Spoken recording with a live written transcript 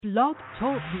Blog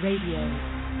Talk Radio.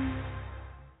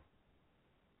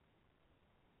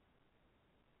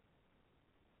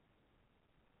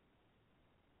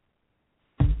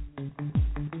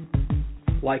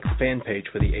 Like the fan page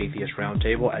for the Atheist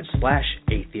Roundtable at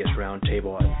 /Atheist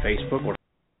Roundtable on Facebook. Or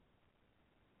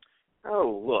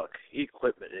oh, look,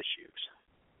 equipment issues.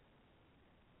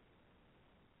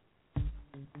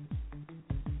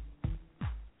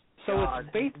 So it's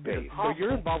faith-based. So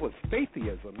you're involved with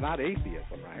faiththeism, not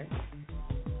atheism, right?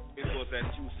 It was that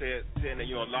you said that,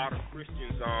 a lot of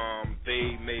Christians,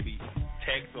 they maybe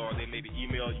text or they maybe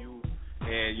email you,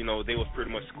 and, they was pretty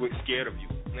much scared of you.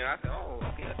 And I said, oh,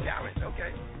 okay, a challenge,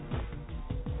 okay.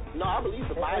 No, I believe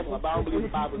the Bible, but I don't believe the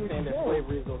Bible is saying that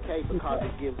slavery is okay because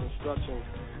it gives instructions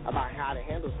about how to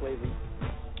handle slavery.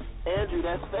 Andrew,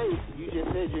 that's faith. You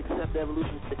just said you accept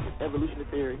evolutionary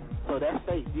theory. So that's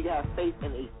faith. You got faith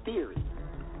in a theory.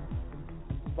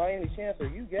 By any chance, are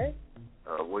you gay?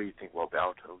 What do you think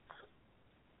about totes?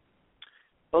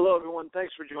 Hello, everyone.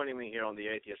 Thanks for joining me here on the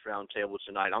Atheist Roundtable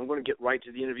tonight. I'm going to get right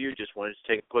to the interview. Just wanted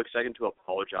to take a quick second to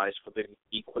apologize for the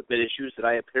equipment issues that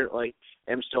I apparently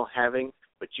am still having.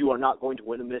 But you are not going to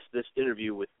want to miss this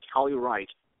interview with Callie Wright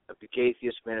of the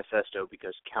Gaytheist Manifesto,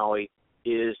 because Callie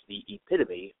is the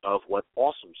epitome of what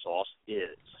awesome sauce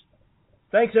is.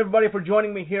 thanks, everybody, for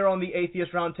joining me here on the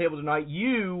Atheist Roundtable tonight.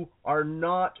 You are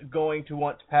not going to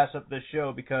want to pass up this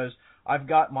show because I've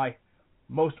got my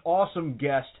most awesome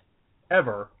guest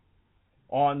ever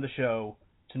on the show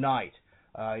tonight.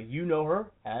 You know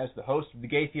her as the host of the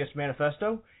Gaytheist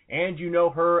Manifesto, and you know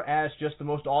her as just the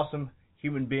most awesome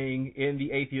human being in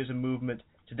the atheism movement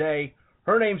today.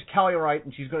 Her name's Callie Wright,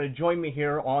 and she's going to join me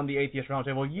here on the Atheist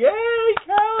Roundtable. Yay,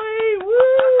 Callie!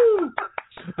 Woo!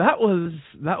 That was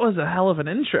a hell of an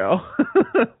intro.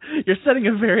 You're setting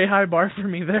a very high bar for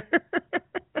me there.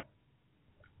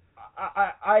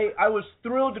 I was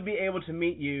thrilled to be able to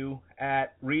meet you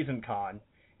at ReasonCon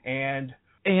and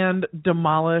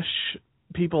demolish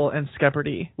people in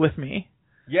Skep-ardy with me.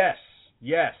 Yes.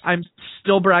 I'm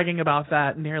still bragging about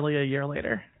that nearly a year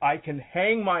later. I can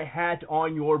hang my hat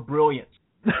on your brilliance.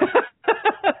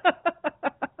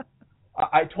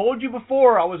 I told you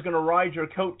before I was going to ride your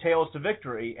coattails to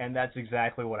victory, and that's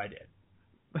exactly what I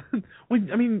did. Well,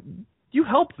 you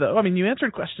helped, though. You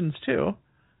answered questions, too.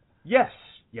 Yes,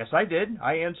 I did.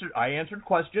 I answered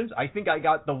questions. I think I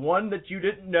got the one that you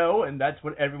didn't know, and that's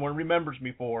what everyone remembers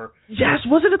me for. Yes,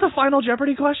 wasn't it the final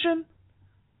Jeopardy question?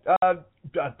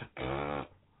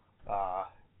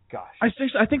 Gosh. I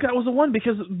think that was the one,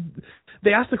 because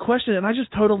they asked the question and I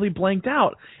just totally blanked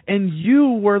out, and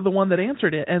you were the one that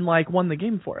answered it and won the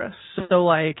game for us. So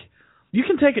you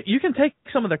can take it. You can take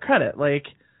some of the credit.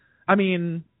 I'm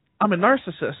a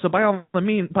narcissist, so by all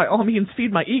means,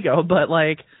 feed my ego. But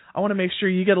I want to make sure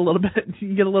you get a little bit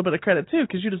of credit too,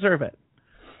 because you deserve it.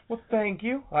 Well, thank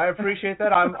you. I appreciate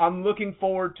that. I'm looking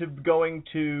forward to going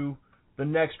to the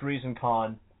next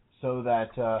ReasonCon, so that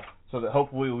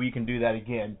hopefully we can do that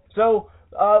again. So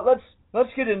let's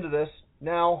get into this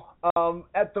now.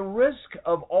 At the risk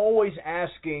of always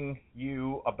asking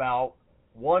you about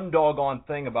one doggone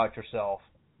thing about yourself,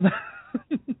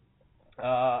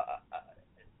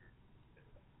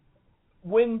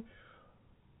 when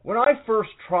I first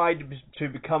tried to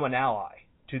become an ally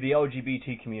to the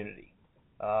LGBT community,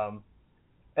 the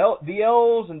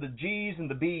L's and the G's and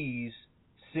the B's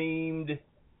seemed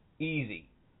easy.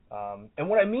 And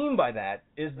what I mean by that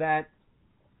is that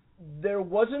there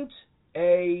wasn't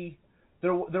a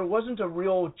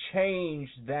real change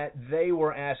that they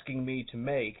were asking me to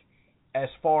make as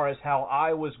far as how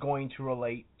I was going to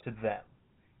relate to them.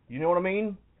 You know what I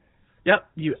mean? Yep,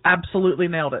 you absolutely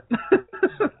nailed it.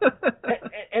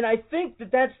 and I think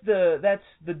that's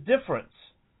the difference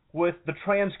with the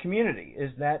trans community,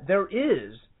 is that there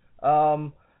is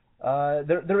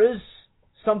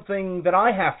something that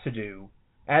I have to do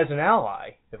as an ally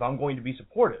if I'm going to be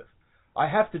supportive. I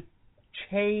have to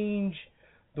change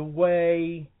the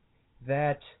way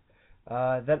that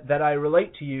I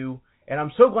relate to you, and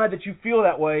I'm so glad that you feel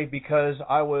that way, because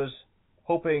I was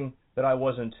hoping that I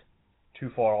wasn't too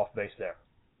far off base there.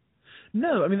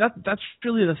 No, that's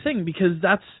really the thing, because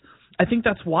I think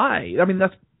that's why.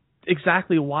 That's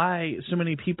exactly why so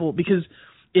many people, because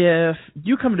if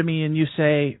you come to me and you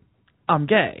say, I'm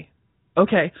gay,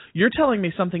 okay, you're telling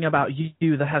me something about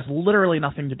you that has literally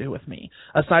nothing to do with me,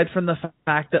 aside from the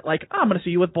fact that, I'm going to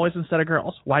see you with boys instead of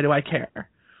girls. Why do I care?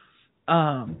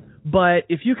 But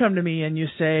if you come to me and you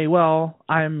say, well,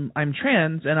 I'm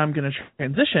trans and I'm going to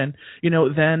transition,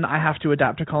 then I have to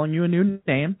adapt to calling you a new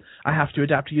name. I have to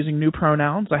adapt to using new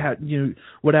pronouns. I have,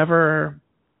 whatever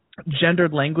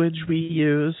gendered language we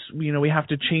use, we have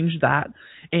to change that.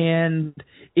 And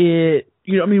it,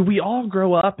 I mean, we all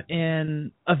grow up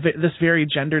in this very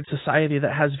gendered society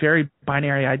that has very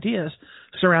binary ideas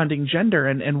surrounding gender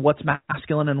and what's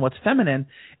masculine and what's feminine.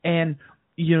 And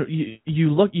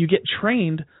you get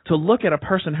trained to look at a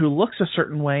person who looks a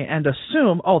certain way and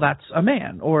assume, oh, that's a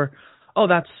man, or oh,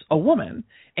 that's a woman.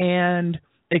 And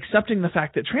accepting the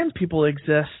fact that trans people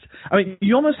exist, I mean,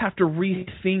 you almost have to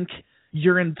rethink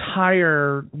your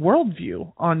entire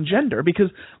worldview on gender, because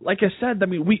like I said, I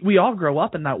mean, we all grow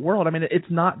up in that world. I mean, it's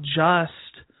not just,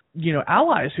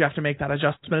 allies who have to make that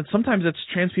adjustment. Sometimes it's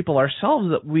trans people ourselves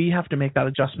that we have to make that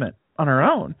adjustment on our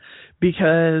own,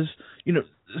 because,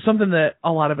 something that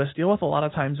a lot of us deal with a lot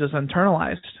of times is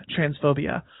internalized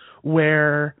transphobia,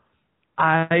 where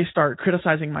I start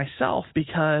criticizing myself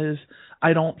because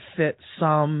I don't fit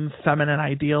some feminine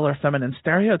ideal or feminine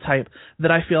stereotype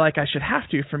that I feel like I should have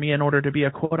to for me in order to be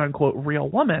a quote-unquote real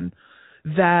woman,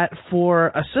 that for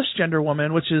a cisgender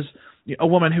woman, which is a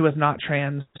woman who is not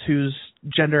trans, whose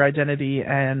gender identity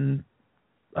and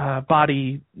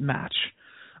body match,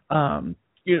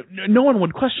 no one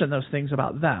would question those things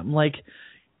about them. Like,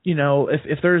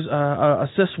 if there's a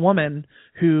cis woman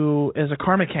who is a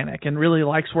car mechanic and really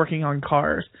likes working on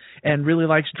cars and really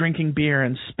likes drinking beer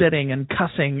and spitting and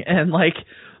cussing and like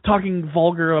talking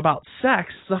vulgar about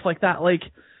sex, stuff like that, like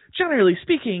generally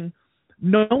speaking,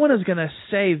 no one is going to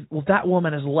say, well, that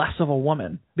woman is less of a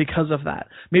woman because of that.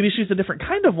 Maybe she's a different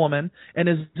kind of woman and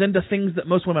is into things that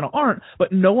most women aren't,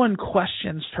 but no one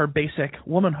questions her basic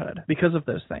womanhood because of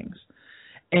those things.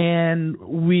 And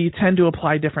we tend to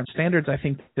apply different standards, I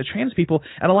think, to trans people.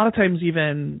 And a lot of times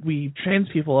even we trans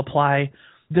people apply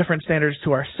different standards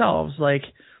to ourselves. Like,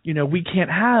 we can't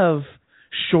have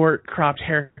short cropped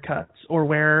haircuts or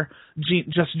wear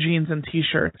just jeans and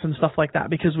T-shirts and stuff like that,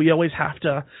 because we always have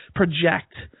to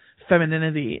project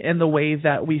femininity in the way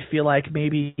that we feel like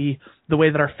maybe the way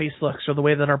that our face looks or the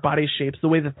way that our body shapes, the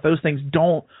way that those things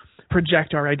don't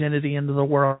project our identity into the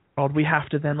world. We have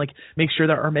to then make sure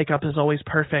that our makeup is always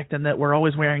perfect and that we're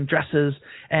always wearing dresses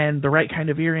and the right kind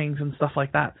of earrings and stuff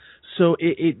like that. So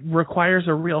it requires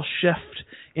a real shift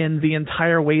in the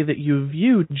entire way that you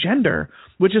view gender,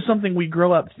 which is something we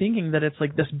grow up thinking that it's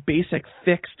like this basic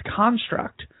fixed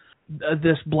construct,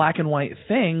 this black and white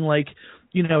thing. Like,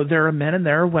 there are men and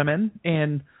there are women,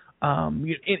 and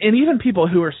even people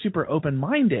who are super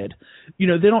open-minded, they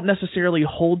don't necessarily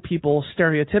hold people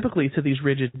stereotypically to these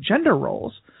rigid gender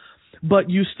roles, but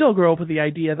you still grow up with the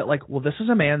idea that this is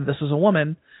a man, this is a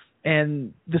woman,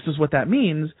 and this is what that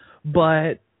means.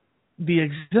 But the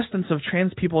existence of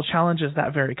trans people challenges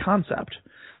that very concept.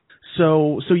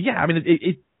 So yeah, I mean,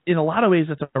 it in a lot of ways,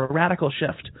 it's a radical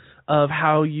shift of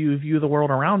how you view the world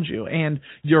around you. And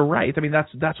you're right. I mean,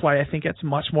 that's why I think it's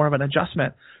much more of an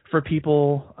adjustment for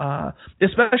people,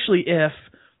 especially if,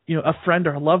 a friend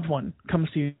or a loved one comes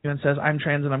to you and says, I'm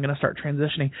trans and I'm going to start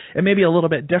transitioning. It may be a little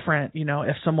bit different,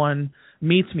 if someone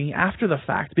meets me after the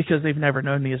fact because they've never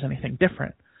known me as anything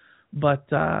different. But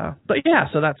yeah,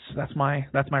 so that's my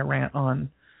rant on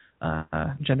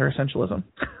gender essentialism.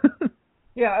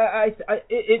 Yeah,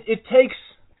 it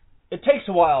takes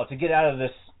a while to get out of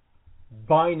this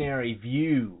binary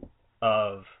view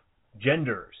of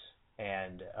genders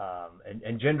and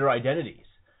gender identities.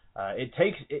 It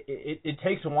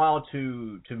takes a while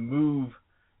to move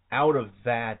out of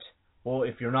that. Well,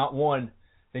 if you're not one,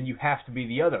 then you have to be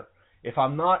the other. If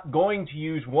I'm not going to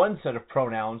use one set of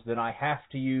pronouns, then I have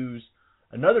to use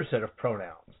another set of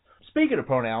pronouns. Speaking of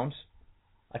pronouns,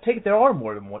 I take it there are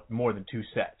more than two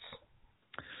sets.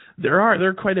 There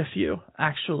are quite a few,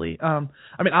 actually. I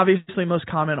mean, obviously, most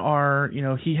common are,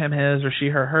 he, him, his, or she,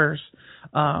 her, hers,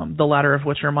 the latter of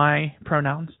which are my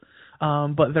pronouns.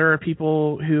 But there are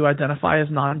people who identify as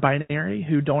non-binary,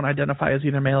 who don't identify as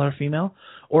either male or female,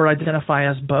 or identify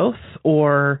as both,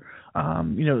 or,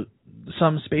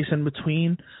 some space in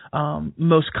between.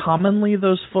 Most commonly,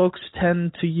 those folks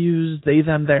tend to use they,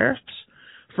 them, theirs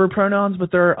for pronouns,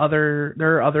 but there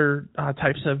are other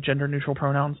types of gender-neutral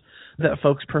pronouns that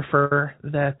folks prefer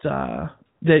that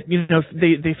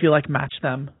they feel like match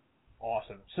them.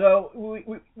 Awesome. So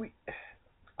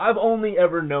I've only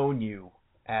ever known you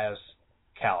as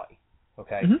Callie.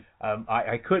 Okay. Mm-hmm.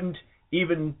 I couldn't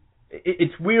even.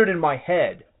 It's weird in my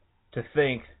head to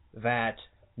think that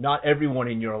not everyone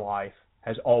in your life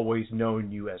has always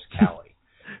known you as Callie.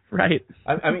 Right.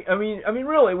 I mean,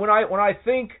 really, when I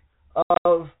think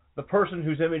of the person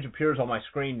whose image appears on my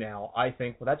screen now, I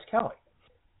think, well, that's Callie.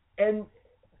 And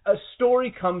a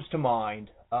story comes to mind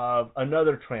of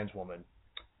another trans woman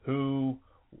who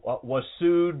was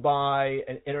sued by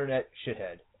an internet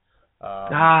shithead.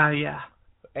 Yeah.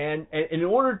 And in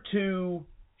order to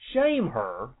shame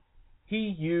her,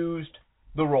 he used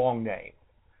the wrong name.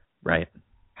 Right.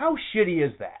 How shitty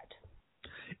is that?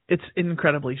 It's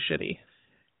incredibly shitty.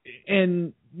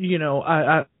 And, you know,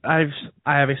 I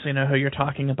obviously know who you're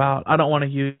talking about. I don't want to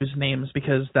use names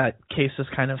because that case is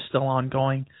kind of still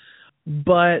ongoing.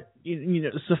 But, you know,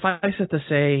 suffice it to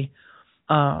say,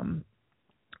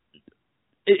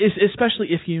 especially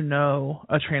if you know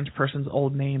a trans person's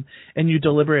old name and you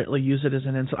deliberately use it as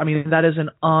an insult. I mean, that is an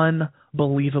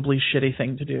unbelievably shitty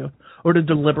thing to do, or to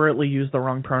deliberately use the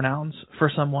wrong pronouns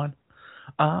for someone.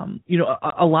 You know,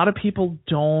 a lot of people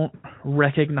don't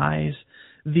recognize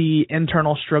the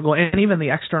internal struggle and even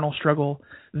the external struggle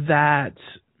that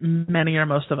many or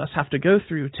most of us have to go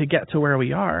through to get to where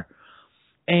we are.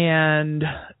 And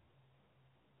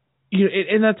you know,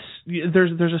 and that's,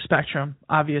 there's a spectrum,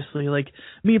 obviously. Like,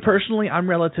 me personally, I'm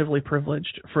relatively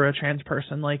privileged for a trans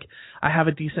person. Like, I have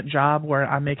a decent job where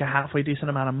I make a halfway decent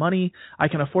amount of money. I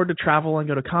can afford to travel and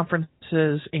go to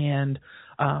conferences, and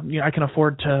you know, I can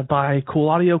afford to buy cool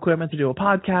audio equipment to do a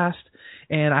podcast.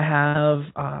 And I have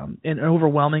an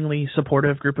overwhelmingly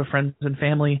supportive group of friends and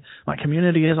family. My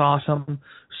community is awesome.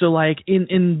 So, like,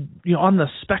 in you know, on the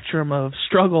spectrum of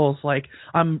struggles, like,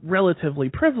 I'm relatively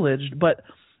privileged, but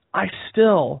I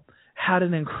still had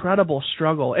an incredible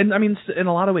struggle, and I mean, in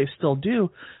a lot of ways still do,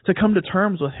 to come to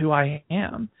terms with who I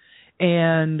am,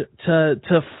 and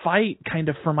to fight kind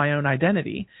of for my own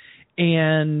identity,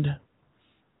 and,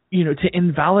 you know, to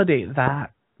invalidate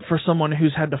that for someone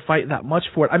who's had to fight that much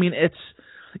for it. I mean,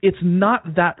 it's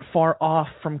not that far off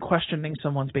from questioning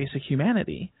someone's basic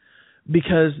humanity,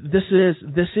 because this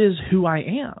is who I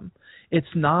am.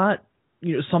 It's not,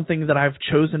 you know, something that I've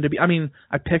chosen to be. I mean,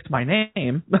 I picked my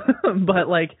name, but,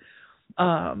 like,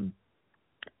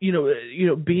 you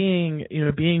know,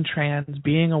 being trans,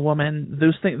 being a woman,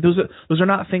 those things, those are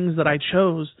not things that I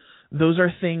chose. Those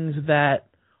are things that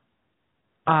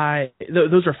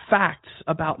those are facts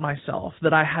about myself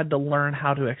that I had to learn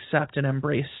how to accept and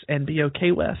embrace and be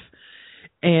okay with.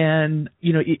 And,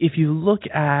 you know, if you look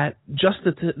at just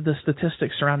the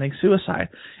statistics surrounding suicide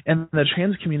and the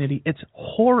trans community, it's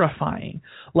horrifying.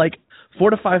 Like, 4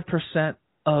 to 5%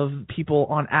 of people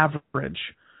on average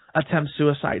attempt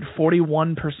suicide,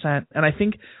 41%. And I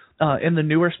think in the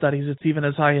newer studies, it's even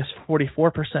as high as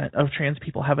 44% of trans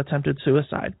people have attempted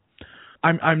suicide.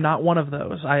 I'm not one of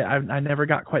those. I never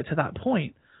got quite to that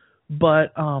point.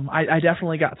 But I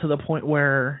definitely got to the point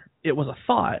where it was a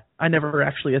thought. I never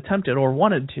actually attempted or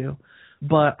wanted to,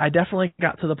 but I definitely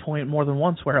got to the point more than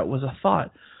once where it was a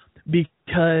thought,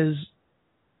 because,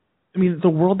 I mean, the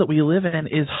world that we live in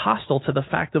is hostile to the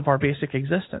fact of our basic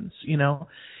existence, you know,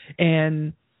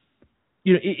 and,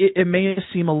 you know, it may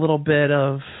seem a little bit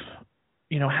of,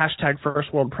 you know, hashtag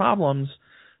first world problems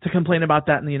to complain about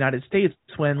that in the United States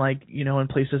when, like, you know, in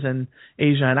places in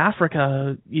Asia and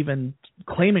Africa, even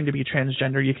claiming to be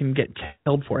transgender, you can get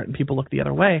killed for it and people look the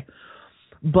other way.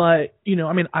 But, you know,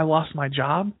 I mean, I lost my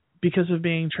job because of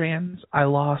being trans. I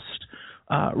lost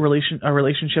a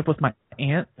relationship with my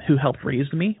aunt who helped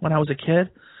raise me when I was a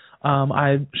kid.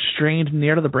 I strained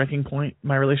near to the breaking point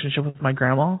my relationship with my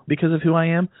grandma because of who I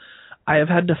am. I have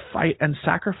had to fight and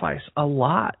sacrifice a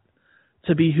lot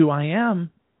to be who I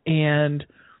am, and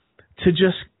to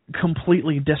just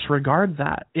completely disregard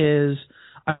that is,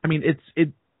 I mean,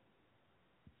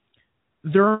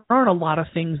 there aren't a lot of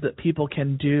things that people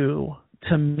can do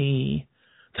to me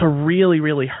to really,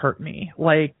 really hurt me.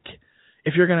 Like,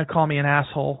 if you're going to call me an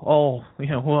asshole, oh, you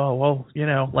know, whoa, you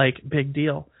know, like, big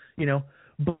deal, you know,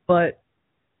 but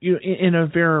you, in a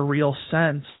very real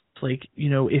sense, like,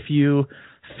 you know, if you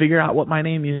figure out what my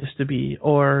name used to be,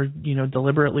 or, you know,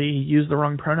 deliberately use the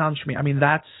wrong pronouns for me, I mean,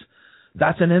 that's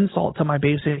an insult to my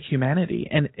basic humanity,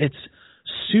 and it's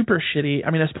super shitty.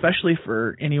 I mean, especially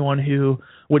for anyone who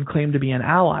would claim to be an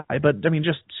ally, but I mean,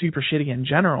 just super shitty in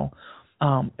general.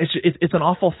 It's an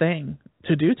awful thing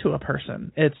to do to a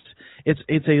person. It's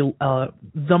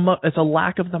a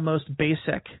lack of the most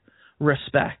basic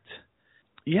respect.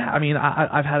 Yeah, I mean,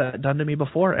 I've had it done to me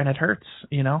before, and it hurts.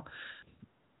 You know.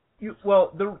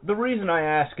 Well, the reason I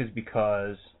ask is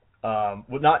because, well,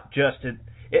 not just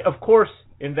it, of course,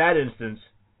 in that instance,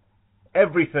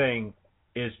 everything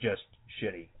is just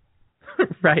shitty.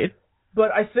 Right.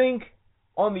 But I think,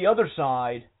 on the other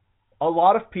side, a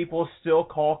lot of people still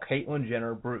call Caitlyn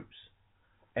Jenner Bruce.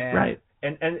 And, right.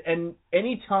 And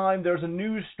any time there's a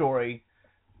news story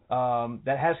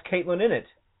that has Caitlyn in it,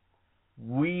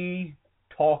 we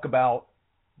talk about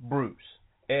Bruce.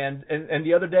 And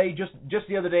the other day, just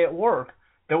the other day at work,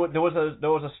 there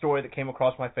was a story that came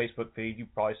across my Facebook feed. You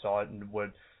probably saw it, and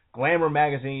would Glamour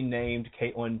magazine named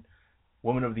Caitlyn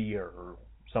Woman of the Year or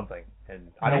something. And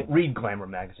I don't read Glamour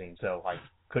magazine, so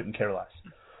couldn't care less.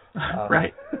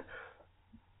 Right.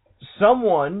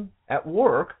 Someone at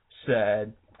work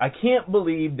said, I can't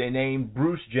believe they named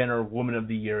Bruce Jenner Woman of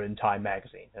the Year in Time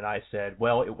magazine. And I said,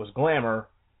 well, it was Glamour,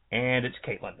 and it's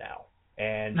Caitlyn now.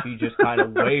 And she just kind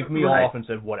of waved me Right. off and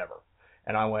said, whatever.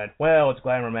 And I went, well, it's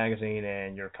Glamour magazine,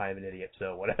 and you're kind of an idiot,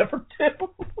 so whatever, too.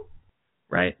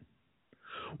 Right.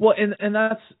 Well, and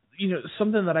that's,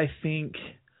 something that I think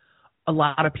a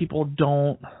lot of people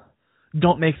don't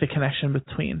make the connection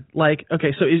between. Like,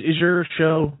 okay, so is your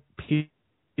show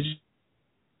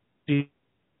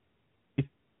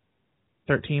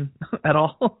PG-13 at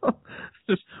all?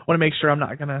 Just want to make sure I'm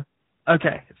not gonna.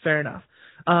 Okay, fair enough.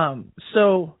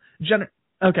 So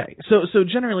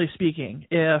generally speaking,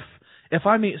 if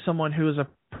I meet someone who is a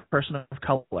person of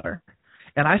color,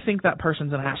 and I think that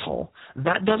person's an asshole,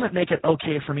 that doesn't make it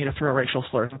okay for me to throw racial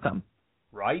slurs at them.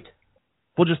 Right.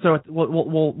 We'll just throw it.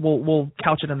 We'll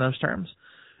couch it in those terms.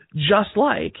 Just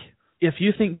like if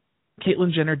you think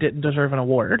Caitlyn Jenner didn't deserve an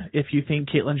award, if you think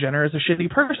Caitlyn Jenner is a shitty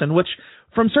person, which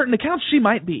from certain accounts she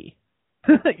might be,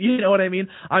 you know what I mean?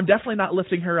 I'm definitely not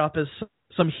lifting her up as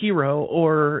some hero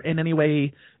or in any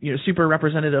way, super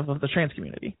representative of the trans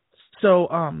community. So,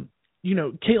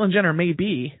 Caitlyn Jenner may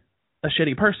be a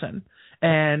shitty person.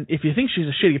 And if you think she's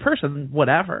a shitty person,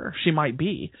 whatever, she might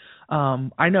be.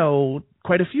 I know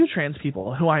quite a few trans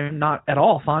people who I'm not at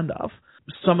all fond of,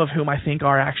 some of whom I think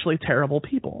are actually terrible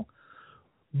people.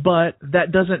 But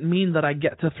that doesn't mean that I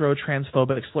get to throw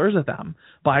transphobic slurs at them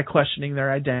by questioning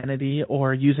their identity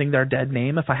or using their dead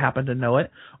name if I happen to know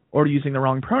it, or using the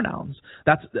wrong pronouns.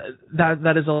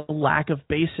 That is a lack of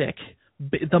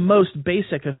the most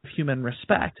basic of human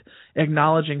respect,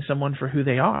 acknowledging someone for who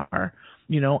they are.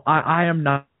 I am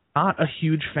not a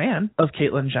huge fan of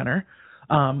Caitlyn Jenner.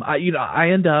 I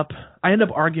end up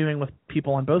arguing with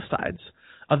people on both sides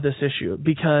of this issue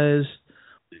because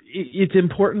it's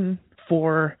important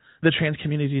for the trans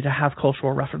community to have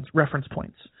cultural reference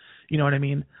points. You know what I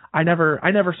mean? I never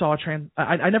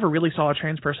really saw a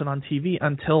trans person on TV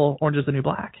until Orange Is the New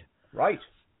Black. Right.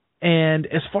 And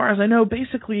as far as I know,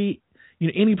 basically,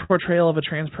 any portrayal of a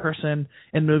trans person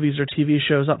in movies or TV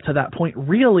shows up to that point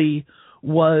really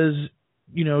was,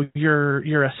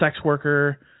 you're a sex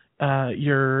worker,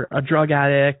 you're a drug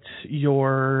addict,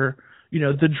 you're,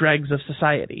 the dregs of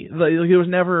society. There was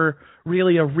never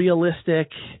really a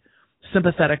realistic,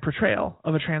 sympathetic portrayal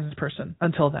of a trans person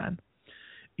until then.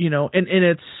 And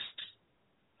it's,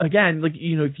 again,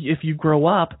 if you grow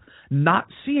up not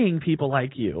seeing people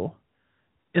like you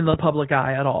in the public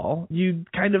eye at all, you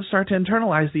kind of start to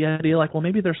internalize the idea like, well,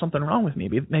 maybe there's something wrong with me.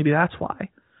 Maybe that's why.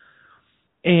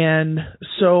 And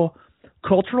so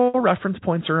cultural reference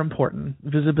points are important.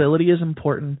 Visibility is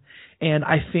important. And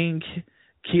I think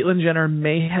Caitlyn Jenner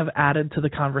may have added to the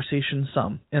conversation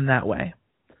some in that way.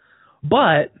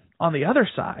 But on the other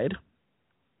side,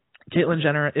 Caitlyn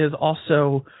Jenner is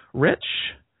also rich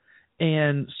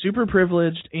and super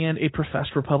privileged and a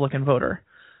professed Republican voter.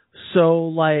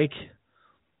 So,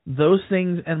 those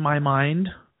things in my mind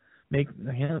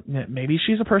maybe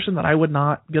she's a person that I would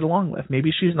not get along with.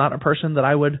 Maybe she's not a person that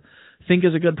I would think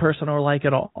is a good person or like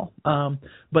at all.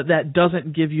 But that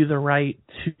doesn't give you the right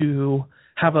to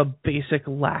have a basic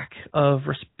lack of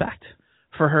respect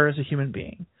for her as a human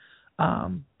being.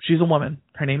 She's a woman.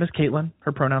 Her name is Caitlyn.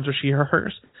 Her pronouns are she, her,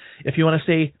 hers. If you want to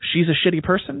say she's a shitty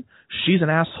person, she's an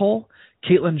asshole,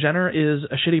 Caitlyn Jenner is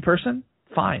a shitty person,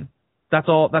 fine. That's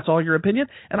all your opinion,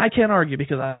 and I can't argue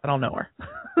because I don't know her.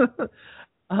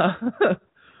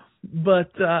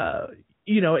 But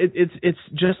it's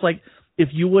just like if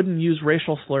you wouldn't use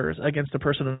racial slurs against a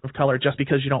person of color just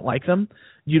because you don't like them,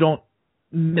 you don't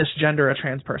misgender a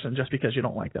trans person just because you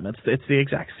don't like them. It's the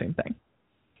exact same thing.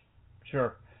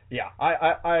 Sure. Yeah,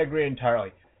 I agree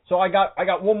entirely. So I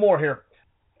got one more here.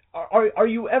 Are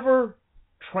you ever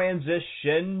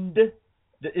transitioned?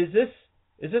 Is this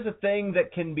a thing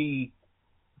that can be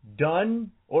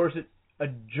done, or is it a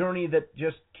journey that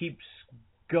just keeps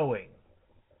going?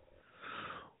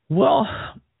 Well,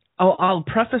 I'll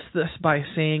preface this by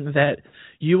saying that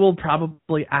you will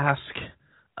probably ask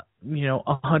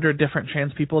 100 different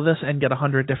trans people this and get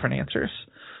 100 different answers.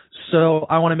 So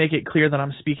I want to make it clear that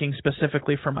I'm speaking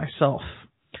specifically for myself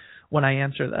when I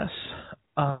answer this.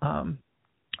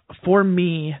 For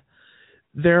me,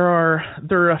 there are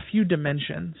a few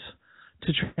dimensions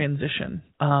to transition.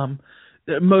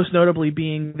 Most notably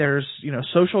being there's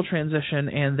social transition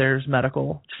and there's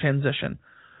medical transition.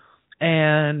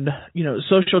 And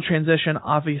social transition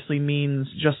obviously means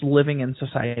just living in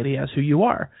society as who you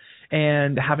are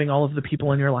and having all of the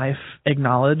people in your life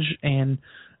acknowledge and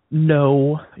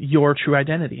know your true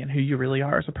identity and who you really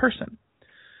are as a person.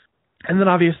 And then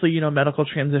obviously, medical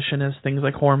transition is things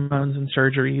like hormones and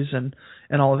surgeries and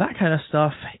all of that kind of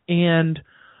stuff. And,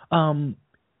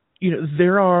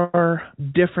 there are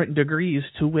different degrees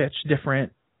to which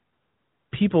different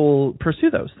people pursue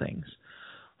those things.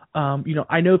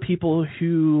 I know people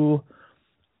who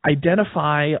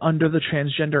identify under the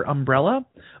transgender umbrella,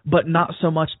 but not so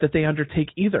much that they undertake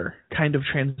either kind of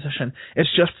transition. It's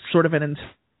just sort of an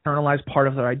internalized part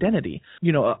of their identity.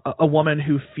 A woman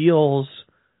who feels,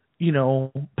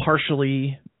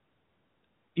 partially,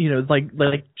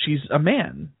 like she's a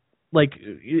man, like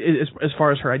as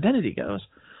far as her identity goes,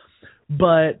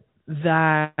 but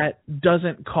that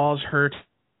doesn't cause her to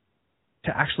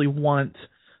actually want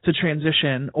to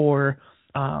transition or,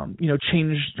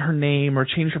 change her name or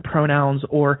change her pronouns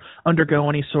or undergo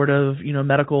any sort of,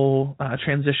 medical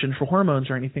transition for hormones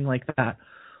or anything like that.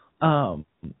 And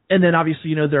then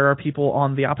obviously, there are people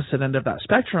on the opposite end of that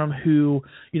spectrum who,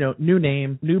 new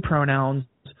name, new pronouns,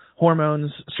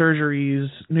 hormones, surgeries,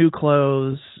 new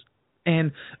clothes,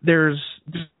 and there's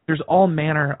all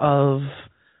manner of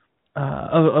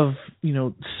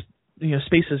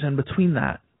spaces in between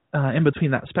that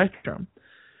spectrum.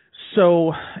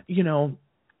 So,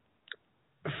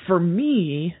 for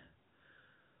me,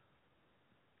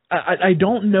 I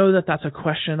don't know that that's a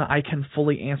question I can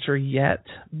fully answer yet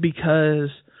because,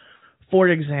 for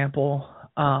example,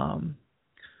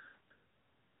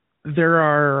 there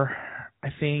are, I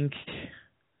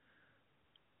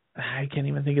can't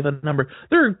even think of the number.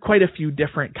 There are quite a few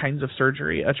different kinds of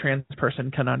surgery a trans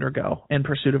person can undergo in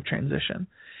pursuit of transition.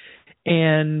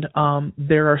 And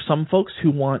there are some folks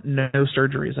who want no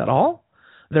surgeries at all.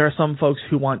 There are some folks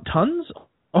who want tons,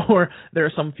 or there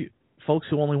are some folks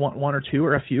who only want one or two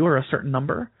or a few or a certain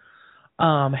number.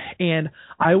 And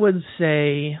I would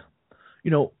say,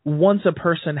 once a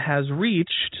person has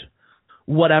reached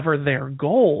whatever their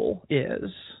goal is,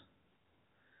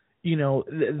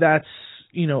 that's,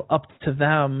 up to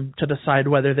them to decide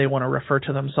whether they want to refer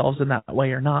to themselves in that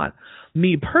way or not.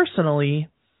 Me personally,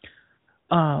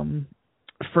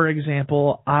 for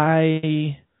example,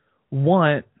 I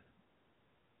want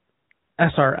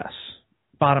SRS,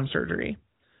 bottom surgery.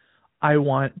 I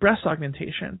want breast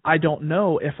augmentation. I don't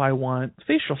know if I want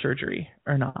facial surgery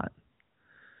or not.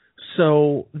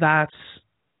 So that's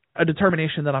a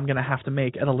determination that I'm going to have to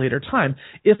make at a later time.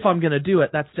 If I'm going to do it,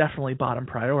 that's definitely bottom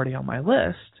priority on my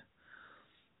list.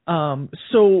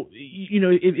 So,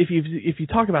 if you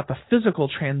talk about the physical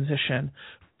transition,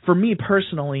 for me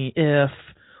personally, if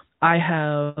I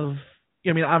have,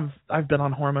 I've been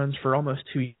on hormones for almost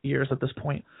 2 years at this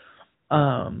point.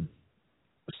 So,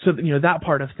 that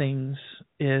part of things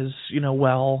is,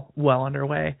 well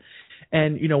underway.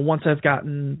 And, once I've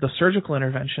gotten the surgical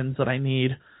interventions that I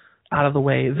need out of the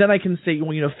way, then I can say,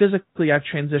 physically I've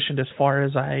transitioned as far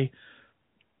as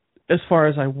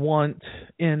I want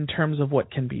in terms of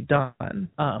what can be done.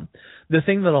 The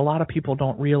thing that a lot of people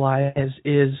don't realize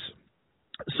is,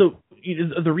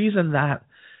 the reason that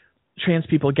trans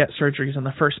people get surgeries in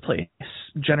the first place,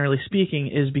 generally speaking,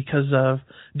 is because of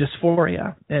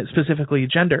dysphoria, and specifically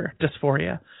gender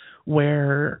dysphoria,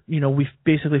 where, we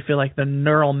basically feel like the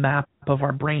neural map of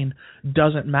our brain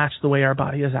doesn't match the way our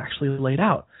body is actually laid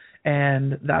out.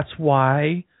 And that's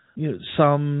why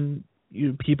some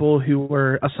people who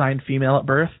were assigned female at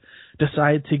birth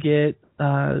decide to get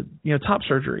top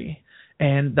surgery,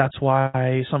 and that's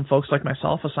why some folks like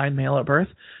myself, assigned male at birth,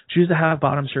 choose to have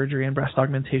bottom surgery and breast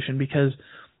augmentation because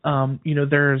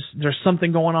there's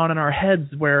something going on in our heads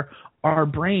where our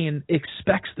brain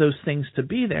expects those things to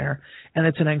be there, and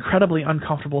it's an incredibly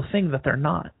uncomfortable thing that they're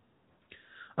not,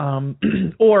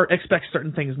 or expects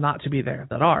certain things not to be there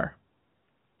that are.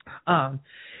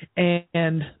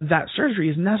 And that surgery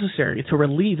is necessary to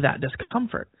relieve that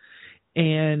discomfort.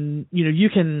 And, you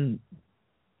can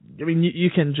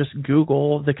just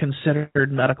Google the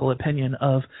considered medical opinion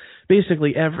of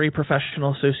basically every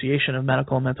professional association of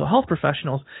medical and mental health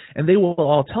professionals, and they will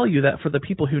all tell you that for the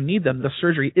people who need them, the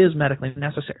surgery is medically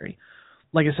necessary.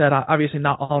 Like I said, obviously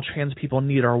not all trans people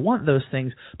need or want those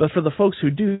things, but for the folks who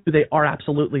do, they are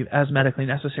absolutely as medically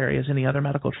necessary as any other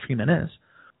medical treatment is.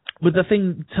 But the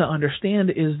thing to understand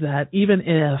is that even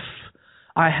if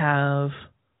I have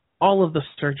all of the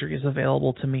surgeries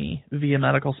available to me via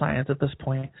medical science at this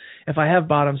point, if I have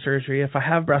bottom surgery, if I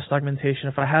have breast augmentation,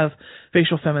 if I have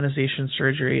facial feminization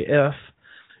surgery, if,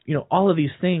 all of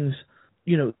these things,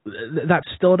 that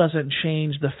still doesn't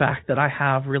change the fact that I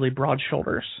have really broad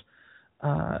shoulders.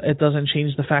 It doesn't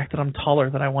change the fact that I'm taller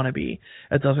than I want to be.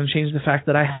 It doesn't change the fact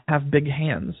that I have big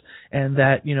hands and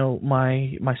that,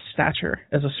 my stature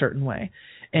is a certain way.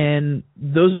 And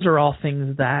those are all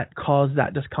things that cause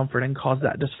that discomfort and cause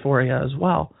that dysphoria as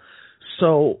well.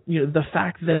 So, the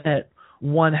fact that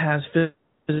one has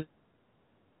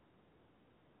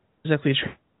physically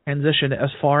transitioned as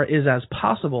far as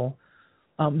possible,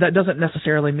 that doesn't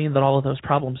necessarily mean that all of those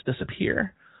problems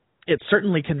disappear. It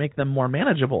certainly can make them more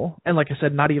manageable. And like I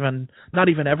said, not even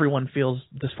everyone feels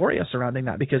dysphoria surrounding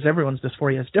that, because everyone's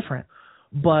dysphoria is different.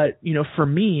 But, for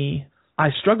me, I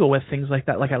struggle with things like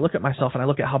that. Like, I look at myself and I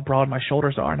look at how broad my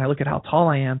shoulders are, and I look at how tall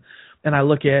I am, and I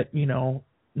look at,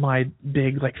 my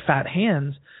big, fat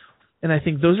hands, and I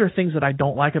think those are things that I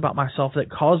don't like about myself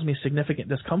that cause me significant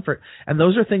discomfort. And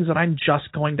those are things that I'm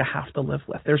just going to have to live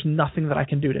with. There's nothing that I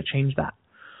can do to change that.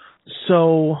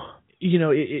 So,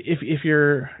 if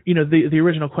you're, the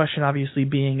original question obviously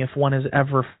being if one has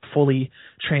ever fully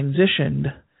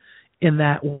transitioned in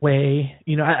that way,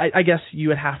 I guess you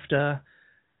would have to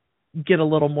get a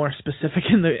little more specific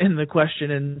in the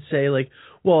question and say,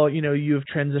 well, you've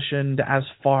transitioned as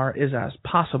far as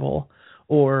possible,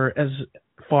 or as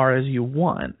far as you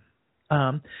want.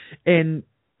 And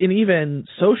even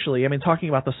socially, talking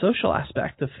about the social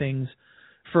aspect of things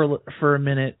for a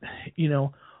minute,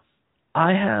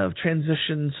 I have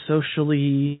transitioned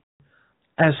socially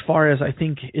as far as I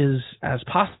think is as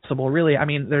possible. Really,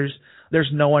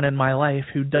 there's no one in my life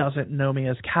who doesn't know me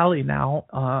as Callie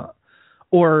now,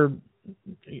 or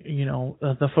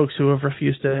the folks who have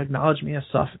refused to acknowledge me as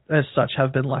such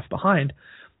have been left behind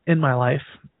in my life.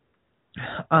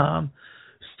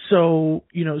 So,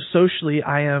 socially,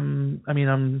 I'm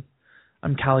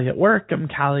Callie at work. I'm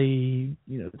Callie,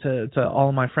 to all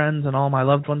of my friends and all my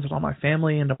loved ones and all my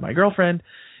family and to my girlfriend.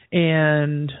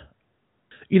 And,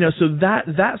 so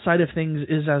that side of things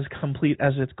is as complete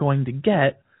as it's going to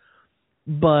get.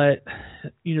 But,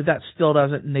 that still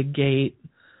doesn't negate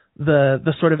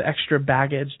the sort of extra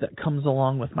baggage that comes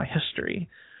along with my history.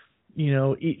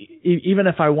 Even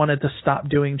if I wanted to stop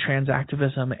doing trans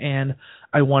activism and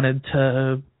I wanted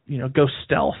to, go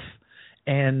stealth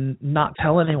and not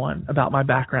tell anyone about my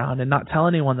background and not tell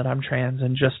anyone that I'm trans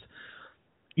and just,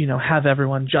 have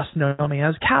everyone just know me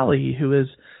as Callie, who is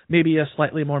maybe a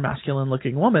slightly more masculine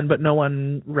looking woman, but no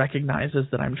one recognizes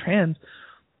that I'm trans.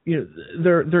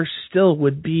 There still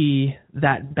would be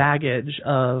that baggage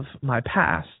of my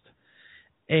past.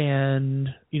 And,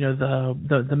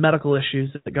 the medical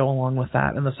issues that go along with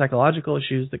that and the psychological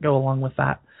issues that go along with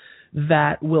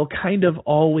that will kind of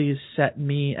always set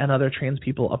me and other trans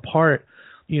people apart,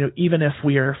 even if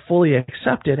we are fully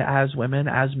accepted as women,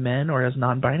 as men, or as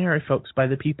non-binary folks by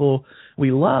the people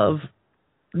we love.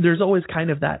 There's always kind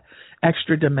of that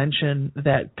extra dimension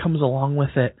that comes along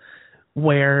with it,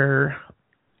 where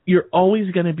you're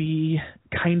always going to be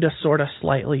kind of, sort of,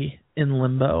 slightly in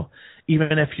limbo,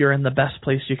 even if you're in the best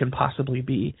place you can possibly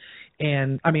be.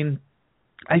 And I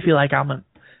feel like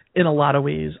in a lot of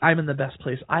ways, I'm in the best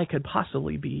place I could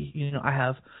possibly be. I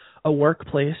have a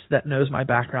workplace that knows my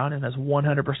background and is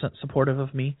 100% supportive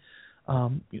of me.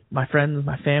 My friends,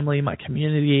 my family, my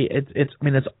community,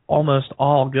 it's almost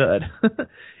all good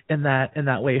in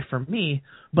that way for me,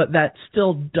 but that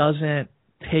still doesn't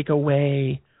take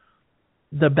away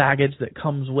the baggage that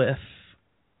comes with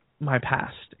my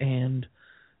past and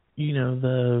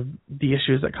the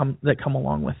issues that come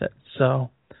along with it.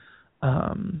 So I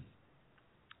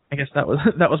guess that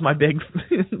was my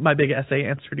big essay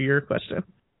answer to your question.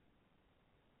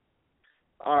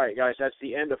 All right, guys, that's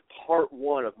the end of part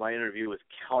one of my interview with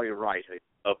Callie Wright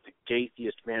of the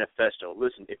Gaytheist Manifesto.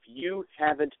 Listen, if you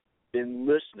haven't been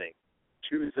listening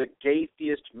to the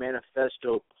Gaytheist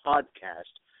Manifesto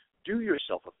podcast, do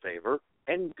yourself a favor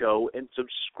and go and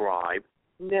subscribe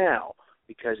now,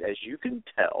 because as you can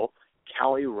tell,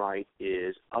 Callie Wright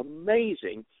is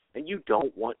amazing, and you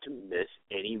don't want to miss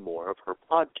any more of her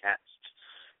podcasts.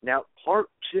 Now,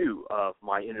 part two of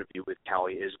my interview with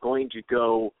Callie is going to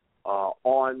go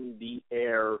on the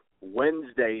air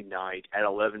Wednesday night at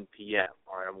 11 p.m.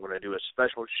 All right, I'm going to do a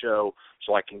special show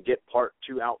so I can get part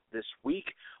two out this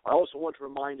week. I also want to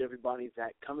remind everybody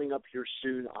that coming up here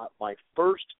soon, my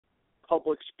first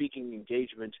public speaking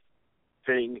engagement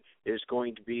thing is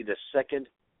going to be the second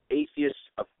Atheist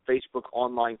of Facebook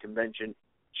online convention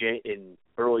in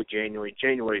early January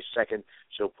 2nd,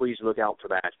 so please look out for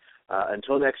that.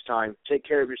 Until next time, take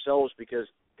care of yourselves, because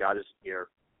God is here.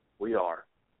 We are.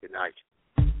 Good night.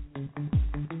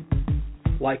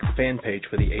 Like the fan page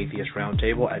for the Atheist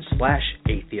Roundtable at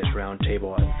 /Atheist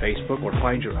Roundtable on Facebook, or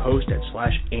find your host at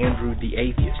 /Andrew the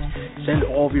Atheist. Send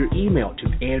all of your email to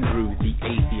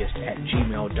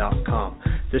andrewtheatheist@gmail.com.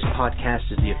 This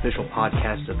podcast is the official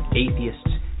podcast of atheists,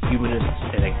 humanists,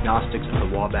 and agnostics of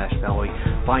the Wabash Valley.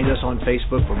 Find us on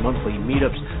Facebook for monthly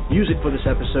meetups. Music for this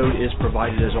episode is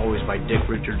provided, as always, by Dick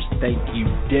Richards. Thank you,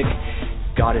 Dick.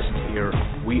 God isn't here.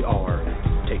 We are.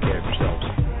 Take care of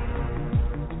yourselves.